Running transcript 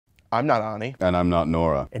I'm not Ani. And I'm not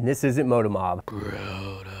Nora. And this isn't ModaMob.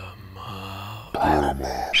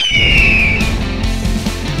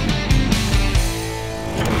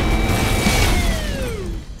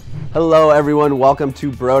 Hello everyone, welcome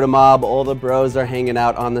to BrodaMob. All the bros are hanging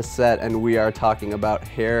out on the set and we are talking about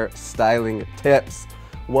hair styling tips.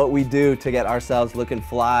 What we do to get ourselves looking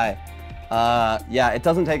fly. Yeah, it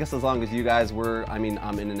doesn't take us as long as you guys were. I mean,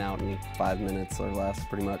 I'm in and out in 5 minutes or less,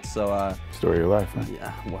 pretty much. So, Story of your life, huh?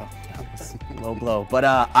 yeah, well, that was a low blow. But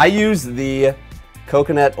I use the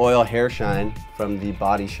coconut oil hair shine from the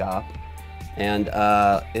Body Shop. And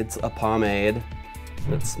it's a pomade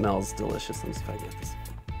that smells delicious. Let me see if I can get this.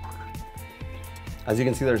 As you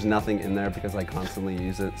can see, there's nothing in there because I constantly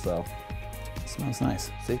use it, so. It smells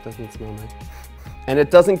nice. See, it doesn't smell nice. And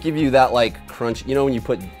it doesn't give you that like crunch. You know when you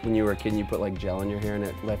were a kid and you put like gel in your hair and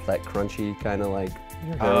it left that crunchy kind of like,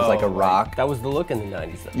 your hair was like a rock. That was the look in the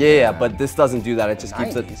 90s. Yeah, but this doesn't do that. It just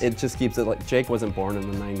keeps it, 90s. it just keeps it like, Jake wasn't born in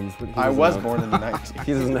the 90s. But I was born in the 90s.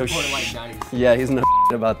 He doesn't know Yeah, he's no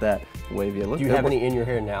about that. Wavy. Look, Do you have any in your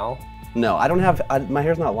hair now? No, I don't have, my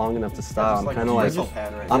hair's not long enough to style. I'm kind of like,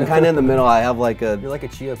 right I'm kind of in the middle. I have like a, You're like a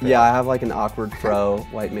chia pet. yeah, I have like an awkward fro,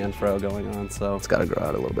 white man fro going on, so it's got to grow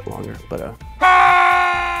out a little bit longer, but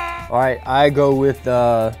All right, I go with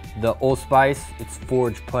the Old Spice. It's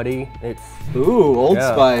Forge Putty. It's Ooh, Old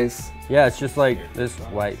Yeah. Spice. yeah, it's just like this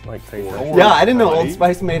white like paper. Yeah, I didn't know Old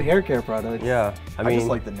Spice made hair care products. Yeah, I I mean just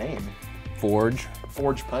like the name. Forge,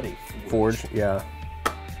 Forge Putty. Forge. Yeah.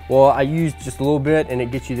 Well, I use just a little bit, and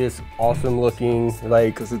it gets you this awesome looking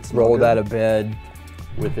like 'Cause it's rolled good. out of bed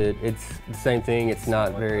with it. It's the same thing. It's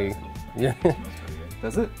not very yeah.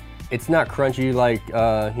 Does it? It's not crunchy like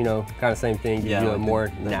you know, kind of same thing. Gives Yeah, you a like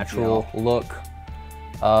more the natural gel. look.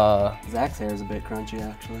 Zach's hair is a bit crunchy,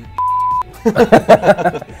 actually.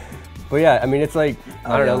 But yeah, I mean, it's like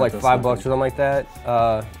I don't yeah, know, like that's $5 or something. something like that.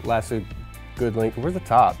 Lasts a good length. Where's the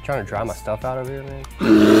top? I'm trying to dry my stuff out over here, man.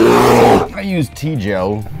 I use tea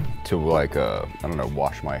gel to like, I don't know,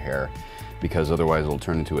 wash my hair because otherwise it'll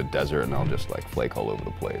turn into a desert and I'll just like flake all over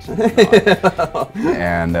the place.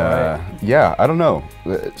 And yeah, I don't know.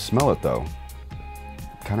 Smell it though.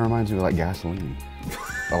 Kind of reminds me of like gasoline.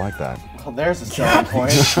 I like that. Well, there's a selling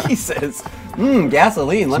point. Jesus. Mmm,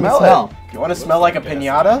 gasoline. Let Smell me smell. You want to smell like a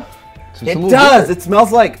pinata? So it's a It little does. different. It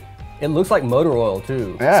smells like It looks like motor oil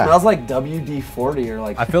too. Yeah. smells like WD-40 or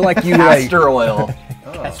like I feel like you like castor oil.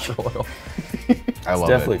 castor oil. I love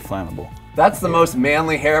Definitely it. flammable. That's the most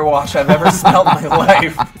manly hair wash I've ever smelled in my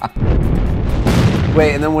life.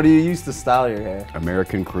 Wait, and then what do you use to style your hair?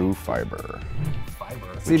 American Crew Fiber.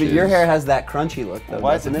 See, but your hair has that crunchy look though,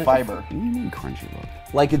 Why is doesn't it it? fiber? What do you mean crunchy look?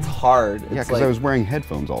 Like it's hard. Yeah, It's because like, I was wearing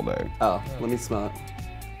headphones all day. oh, let me smell it.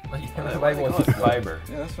 Everybody wants fiber.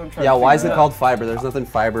 Yeah, that's what I'm trying Yeah, to why is figure it out. called fiber? There's nothing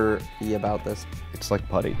fiber-y about this. It's like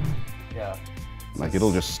putty. Yeah. Like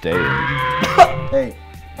it'll just stay. Hey,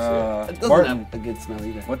 It doesn't Martin, have a good smell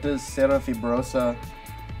either. what does Cera Fibrosa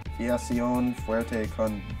Fiación Fuerte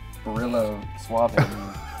con Brillo Suave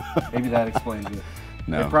mean? Maybe that explains it.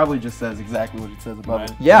 No. It probably just says exactly what it says above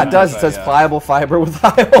it. Yeah, it does. It says pliable fiber with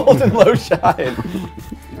high hold and low shine.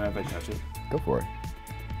 Mind if I touch it? Go for it.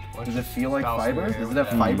 Does it feel like fiber? Does it have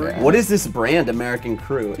fiber? in it? What is this brand, American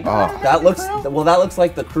Crew? Oh. That looks, well, that looks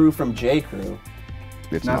like the crew from J. Crew.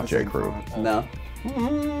 It's Not not the J. same Crew. font. No.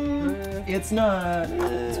 It's not.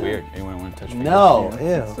 It's weird. Anyone want to touch me? No. It's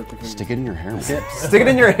Ew. such a good- Stick it in your hair. Man. Stick it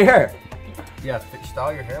in your hair. Yeah,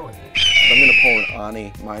 style your hair with it. I'm gonna pull an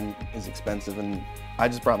Ani. Mine is expensive, and I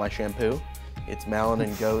just brought my shampoo. It's Malin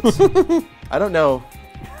and Goats. I don't know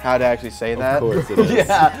how to actually say that. Of course it is.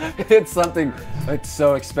 Yeah, it's something. It's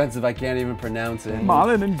so expensive I can't even pronounce it.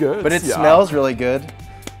 Marlin and Goods. But it yeah. smells really good.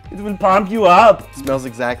 It will pump you up. It smells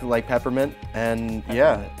exactly like peppermint, and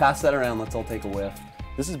yeah, Pass that around. Let's all take a whiff.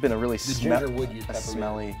 this has been a really ginger would use a peppermint.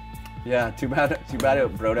 smelly. Yeah, too bad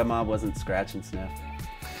BrodaMob wasn't scratch and sniff.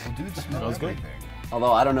 Smells good.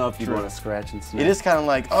 Although I don't know if you'd want to scratch and sniff. It is kind of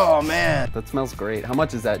like, oh man. That smells great. How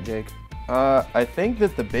much is that, Jake? I think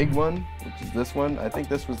that the big one, which is this one, I think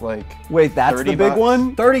this was like Wait, that's 30 the big bucks.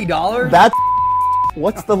 one? $30? That's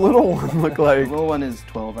what's the little one look the like? little one is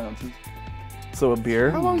 12 ounces. So a beer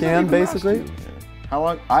How long does that can, even last basically? you? How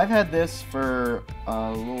long? I've had this for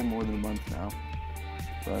a little more than a month now.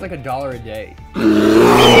 But It's like $1 a day.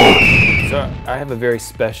 So I have a very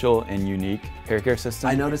special and unique hair care system.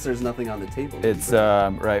 I noticed there's nothing on the table. It's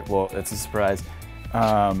right. Well, it's a surprise.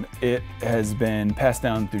 It has been passed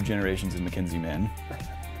down through generations of McKinsey men.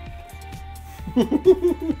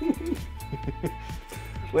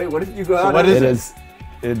 Wait, what if you go out? what and- is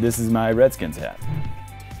it? This is my Redskins hat.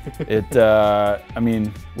 I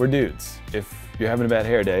mean, we're dudes. If you're having a bad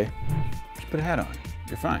hair day, just put a hat on.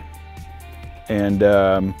 you're fine. And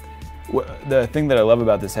the thing that I love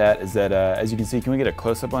about this hat is that, as you can see, can we get a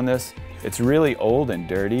close-up on this? It's really old and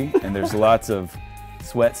dirty, and there's lots of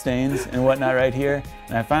sweat stains and whatnot right here.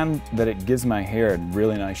 And I find that it gives my hair a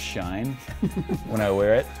really nice shine when I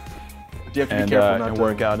wear it. Do you have to be careful not and to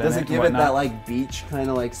work out in Does it it give and it that whatnot. like beach kind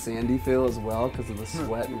of like sandy feel as well because of the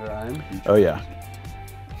sweat and grime? Oh yeah,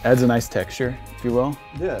 adds a nice texture, if you will.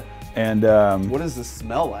 Yeah. And What does this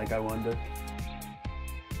smell like, I wonder?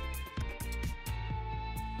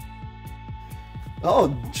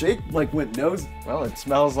 Oh, Jake like went nose. Well, it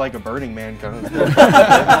smells like a Burning Man cone.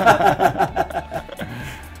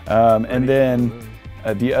 and then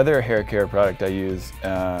the other hair care product I use,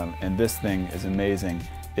 and this thing is amazing,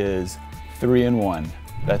 is 3-in-1.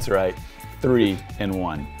 That's right,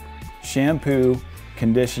 3-in-1. Shampoo,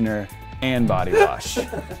 conditioner, and body wash.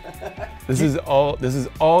 This is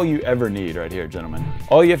all you ever need right here, gentlemen.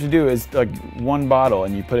 All you have to do is like one bottle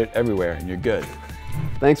and you put it everywhere and you're good.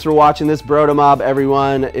 Thanks for watching this BrodaMob,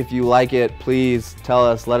 everyone. If you like it, please tell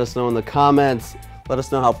us. Let us know in the comments. Let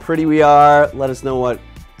us know how pretty we are. Let us know what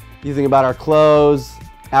you think about our clothes.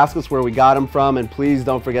 Ask us where we got them from, and please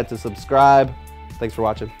don't forget to subscribe. Thanks for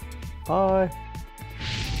watching. Bye.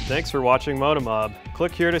 Thanks for watching ModaMob.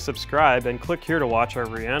 Click here to subscribe and click here to watch our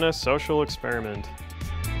Rihanna social experiment.